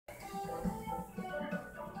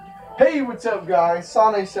Hey, what's up, guys?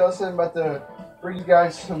 Sane Selson, about to bring you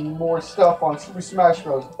guys some more stuff on Super Smash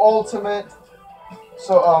Bros. Ultimate.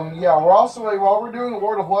 So, yeah, we're also, while we're doing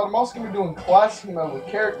World of Blood, I'm also going to be doing Classic Mode with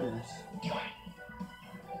characters.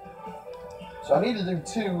 So I need to do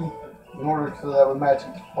 2 in order so that would match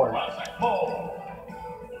each part.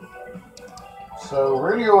 So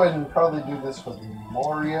we're going to go ahead and probably do this with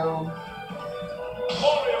Mario.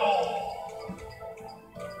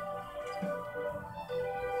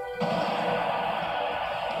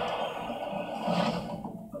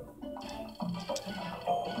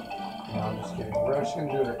 We're just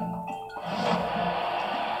gonna do it.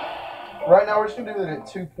 Right now, we're just gonna do it at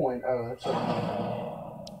 2.0. That's what I'm doing.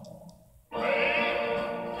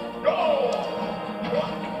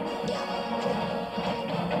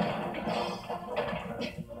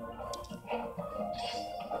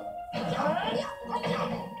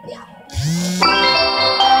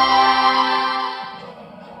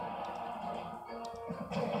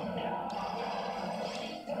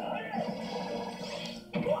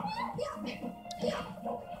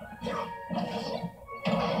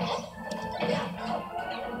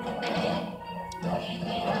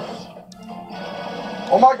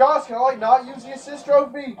 Oh my gosh, can I like not use the assist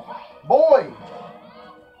trophy? Boy!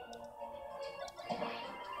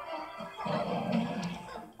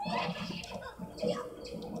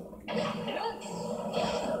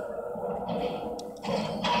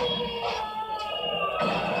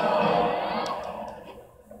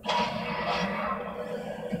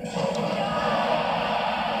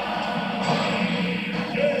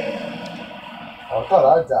 Oh, I thought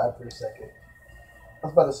I died for a second. I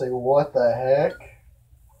was about to say, what the heck?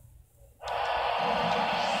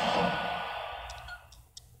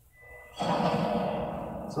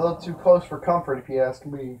 It's a little too close for comfort, if you ask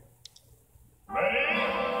me. Ready?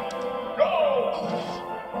 Go!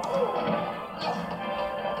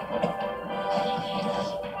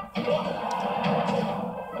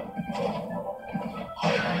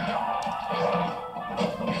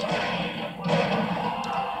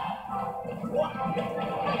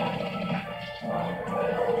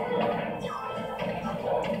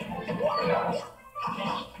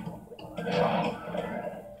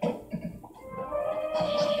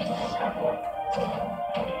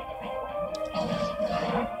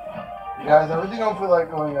 Guys, I really don't feel like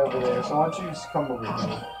going over there, so why don't you just come over here?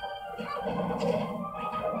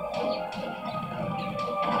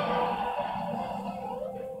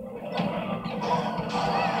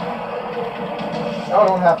 I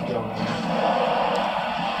don't have to go over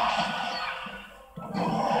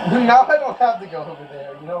there. Now I don't have to go over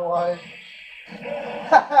there. You know why?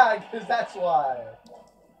 Haha, because that's why.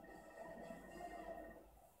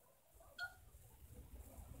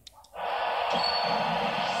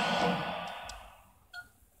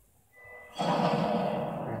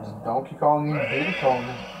 There's Donkey Kong and Diddy Kong.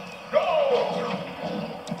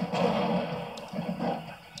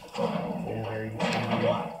 Yeah, there you go.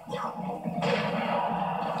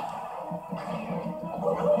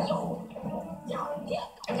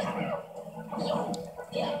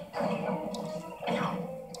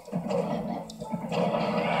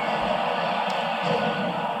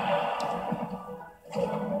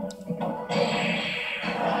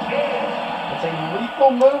 It's a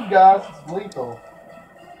lethal move, guys. It's lethal.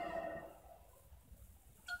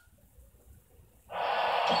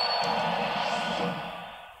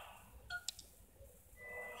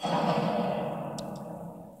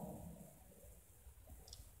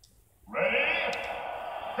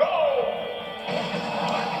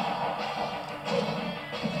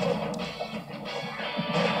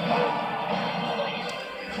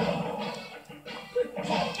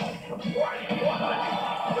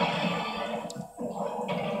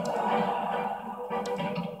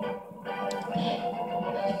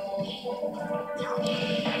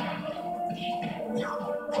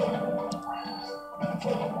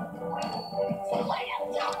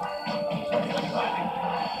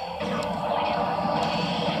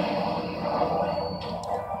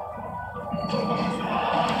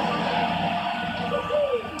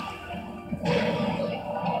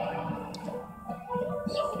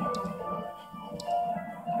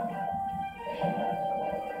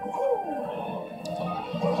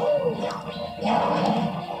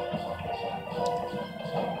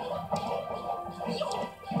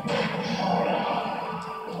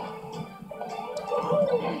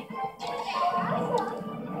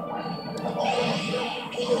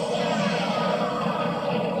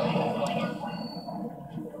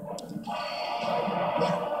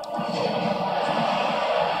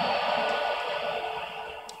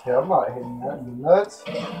 Yeah, I'm not hitting that in the nuts.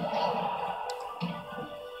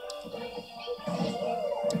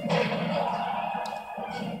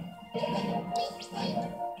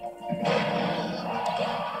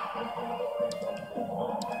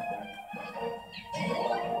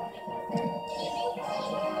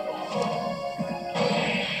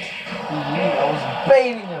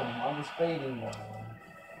 baiting him. I'm just baiting him.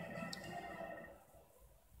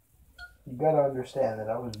 You gotta understand that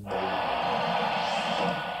I was baiting.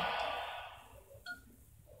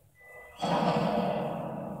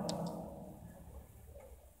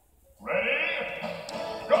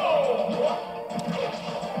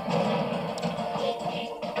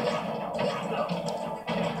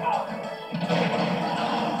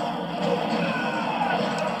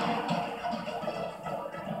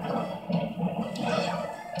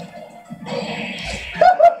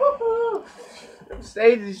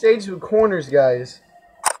 Stage with corners, guys.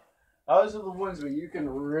 Those are the ones where you can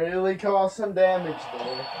really cause some damage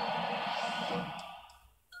there.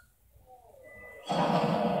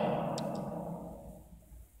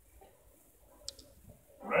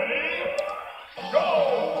 Ready? Go!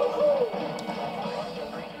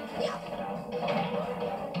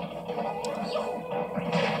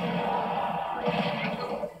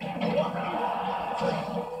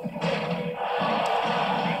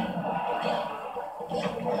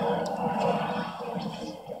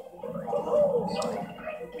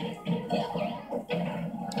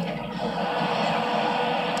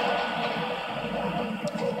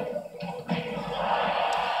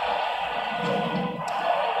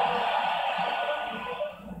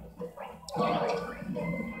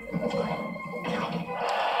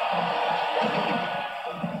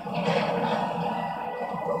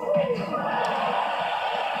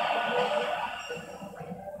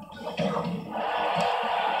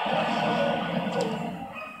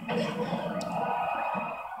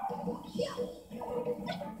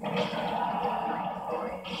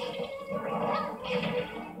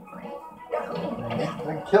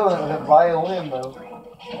 They're killing it with a violin, though.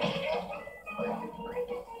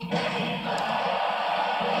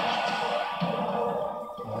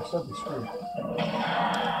 I should be screwed.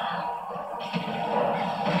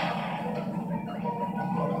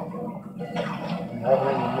 Never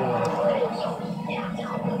anymore.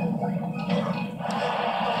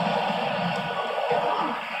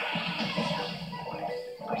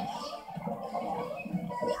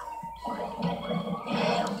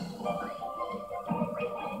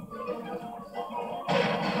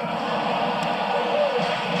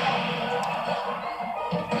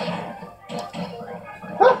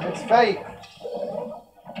 It's fake.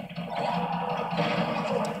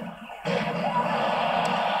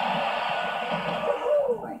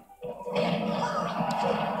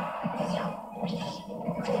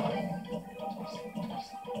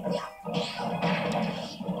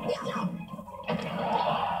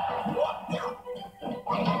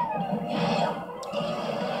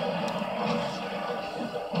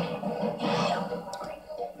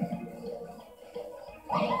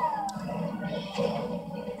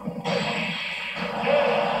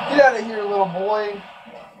 Get out of here, little boy.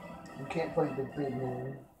 You can't play the big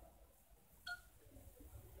man.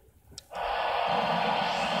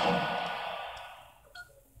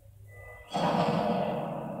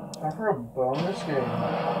 Time for a bonus game.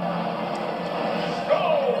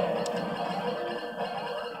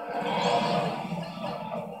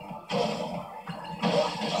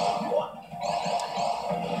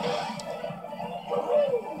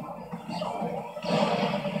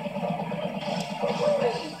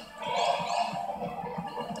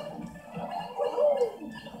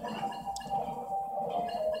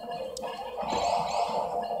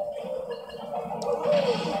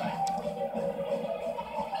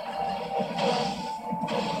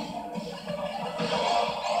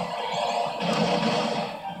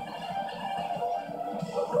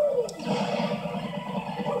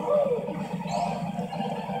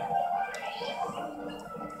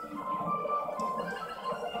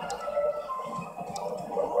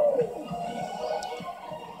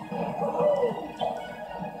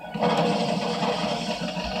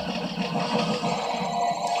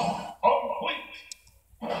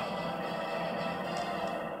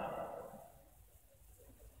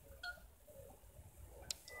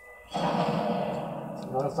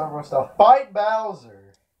 Now it's time for us to fight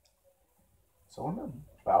Bowser. So when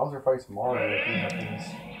Bowser fights Mario, if he happens,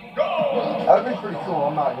 that would be pretty cool,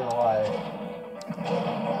 I'm not gonna lie.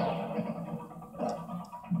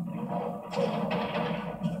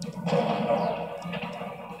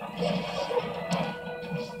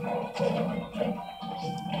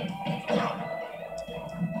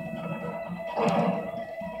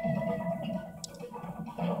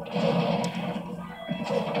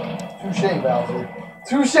 Touche, Bowser.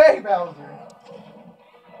 Touche, Bowser.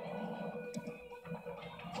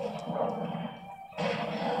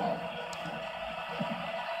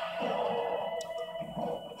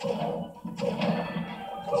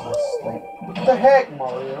 What the heck,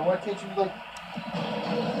 Mario? Why can't you, like...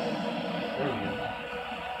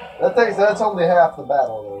 That's only half the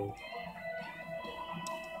battle, though.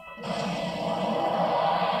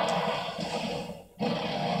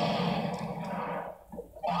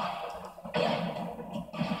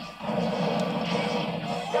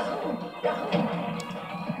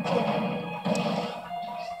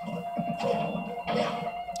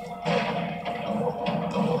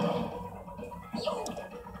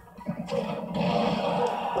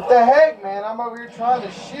 What the heck, man? I'm over here trying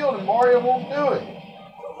to shield and Mario won't do it.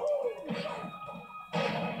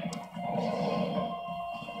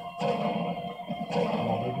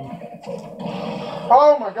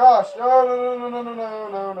 Oh my gosh. No, no, no, no, no, no,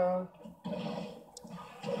 no, no.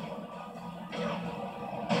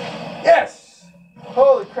 Yes!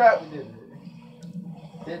 Holy crap, we did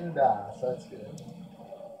it. Didn't die, so that's good.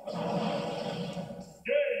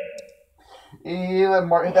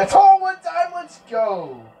 That's all one time, let's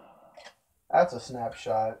go! That's a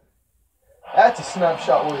snapshot. That's a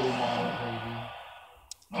snapshot worthy moment, baby.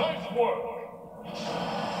 Nice work.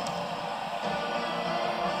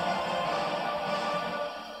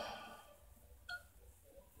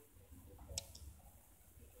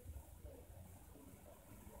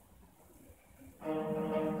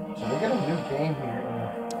 So we get a new game here.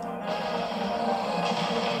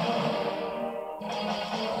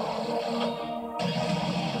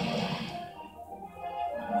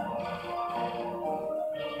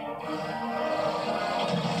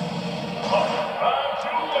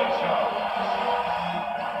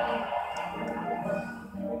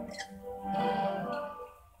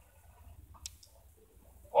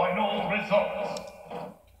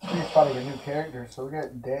 We're fighting a new character, so we got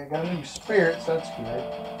a new spirit, so that's good.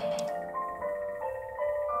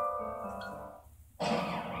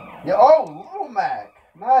 Yeah, oh, Little Mac.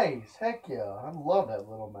 Nice. Heck yeah. I love that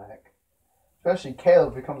Little Mac. Especially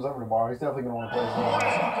Caleb, if he comes over tomorrow, he's definitely going to want to play his game.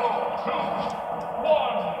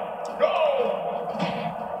 3, 2,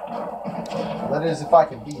 1, go! That is if I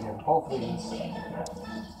can beat him. Hopefully it's...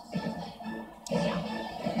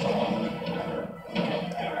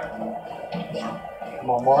 Come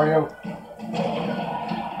on, Mario.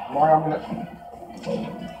 Mario, I'm gonna...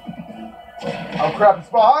 Oh crap, it's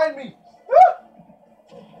behind me! Ah!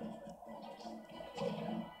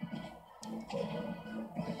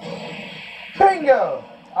 Bingo!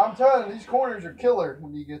 I'm telling you, these corners are killer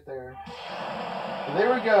when you get there. So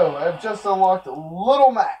there we go. I've just unlocked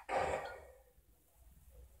Little Mac.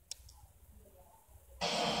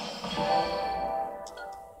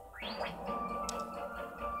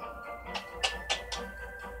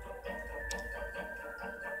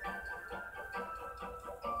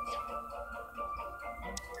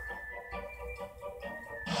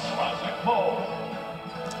 Classic mode.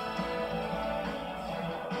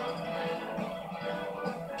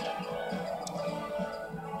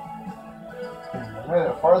 I made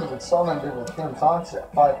it farther with Sonic did with Tim Thompson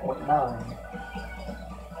at 5.9.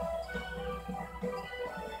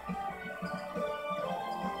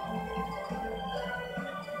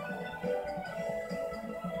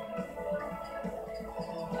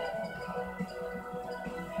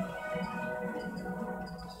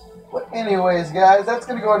 But anyways, guys, that's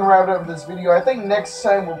going to go ahead and wrap it up this video. I think next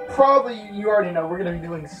time we'll probably, you already know, we're going to be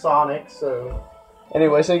doing Sonic, so...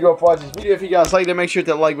 Anyways, thank you all for watching this video. If you guys liked it, make sure to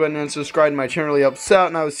hit that like button and subscribe to my channel. Really helps out,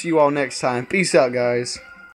 and I will see you all next time. Peace out, guys.